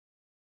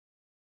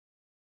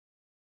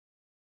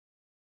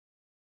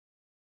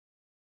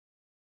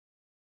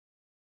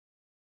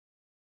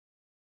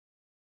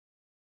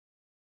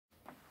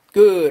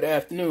Good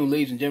afternoon,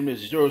 ladies and gentlemen.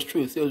 This is yours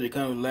truly, CLJ,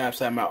 coming live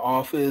outside my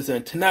office.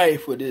 And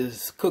tonight, for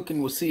this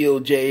Cooking with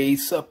CLJ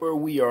supper,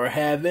 we are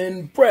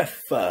having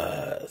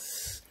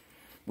breakfast.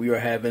 We are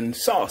having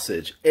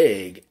sausage,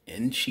 egg,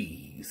 and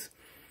cheese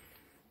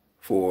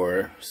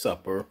for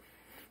supper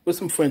with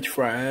some French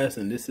fries,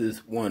 and this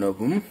is one of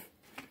them.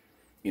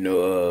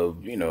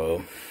 Got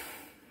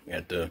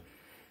the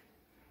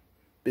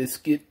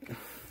biscuit,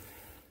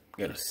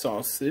 got a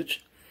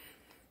sausage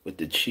with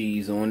the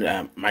cheese on it.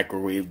 I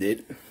microwaved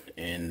it,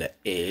 and the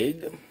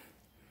egg.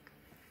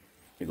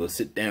 We go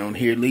sit down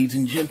here, ladies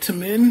and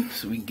gentlemen,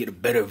 so we can get a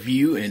better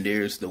view. And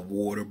there's the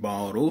water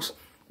bottles,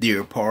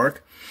 Deer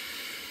Park,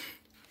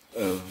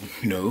 a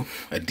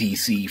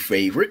DC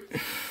favorite.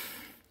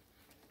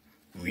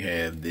 We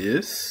have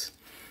this.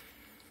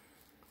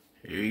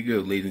 Here you go,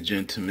 ladies and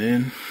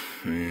gentlemen.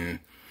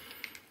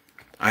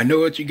 I know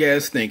what you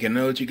guys thinking.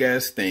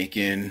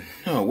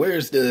 Oh,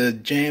 where's the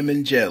jam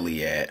and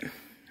jelly at?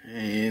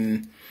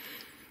 And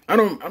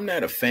I'm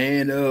not a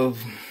fan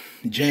of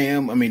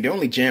jam. I mean, the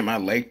only jam I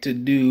like to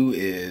do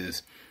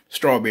is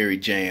strawberry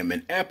jam,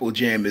 and apple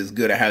jam is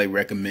good. I highly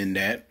recommend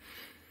that.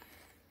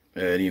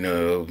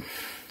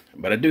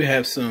 But I do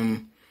have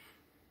some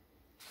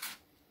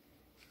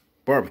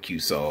barbecue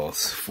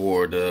sauce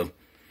for the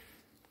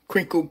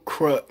crinkle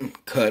cut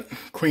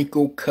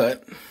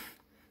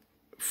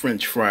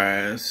French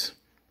fries,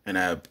 and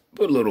I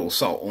put a little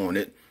salt on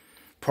it.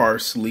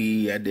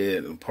 Parsley, I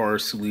did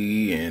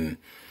parsley and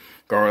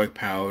garlic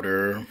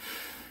powder,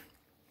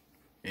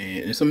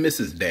 and some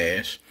Mrs.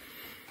 Dash.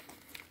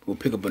 We'll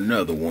pick up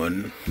another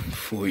one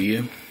for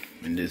you.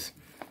 And this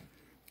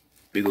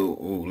big old,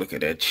 oh, look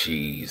at that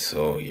cheese.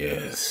 Oh,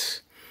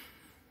 yes.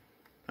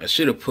 I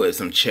should have put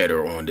some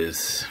cheddar on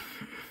this.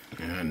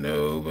 I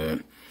know,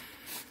 but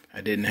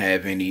I didn't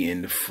have any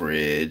in the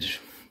fridge.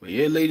 But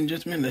yeah, ladies and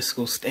gentlemen, let's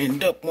go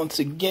stand up once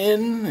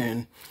again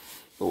and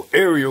go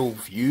aerial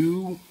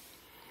view.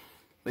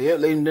 But yeah,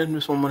 ladies and gentlemen,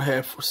 this is what I'm going to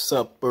have for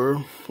supper.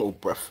 A little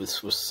breakfast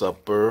for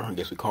supper. I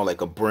guess we call it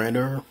like a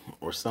Brenner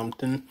or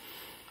something.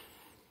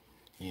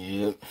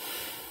 Yeah.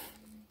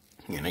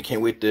 And I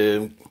can't wait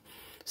to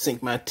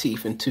sink my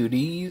teeth into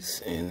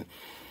these. And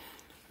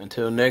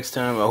until next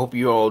time, I hope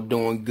you're all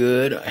doing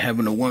good,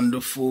 having a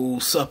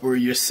wonderful supper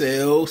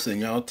yourselves,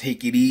 and y'all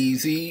take it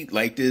easy.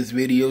 Like this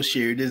video,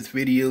 share this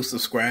video,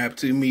 subscribe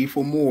to me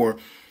for more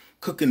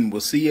Cooking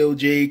with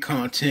CLJ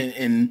content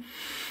and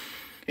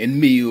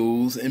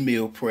meals and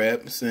meal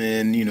preps,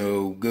 and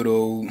good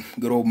old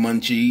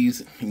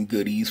munchies and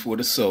goodies for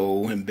the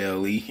soul and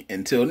belly.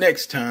 Until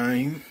next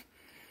time,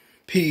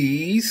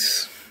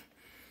 peace,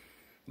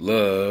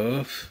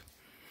 love,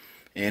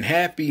 and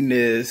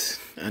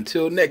happiness.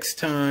 Until next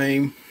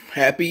time,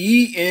 happy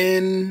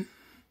eating.